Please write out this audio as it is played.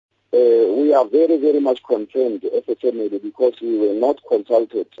we are very, very much concerned as a family because we were not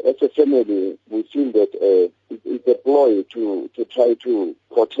consulted. As a family, we feel that it's a ploy to try to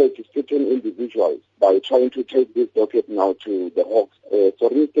protect certain individuals by trying to take this docket now to the Hawks.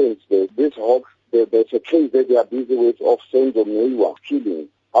 For instance, these Hawks, there's a case that they are busy with of Senzo Meiwa killing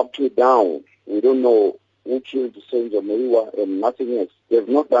up to now. We don't know who killed Senzo Meiwa and nothing else. They've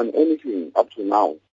not done anything up to now.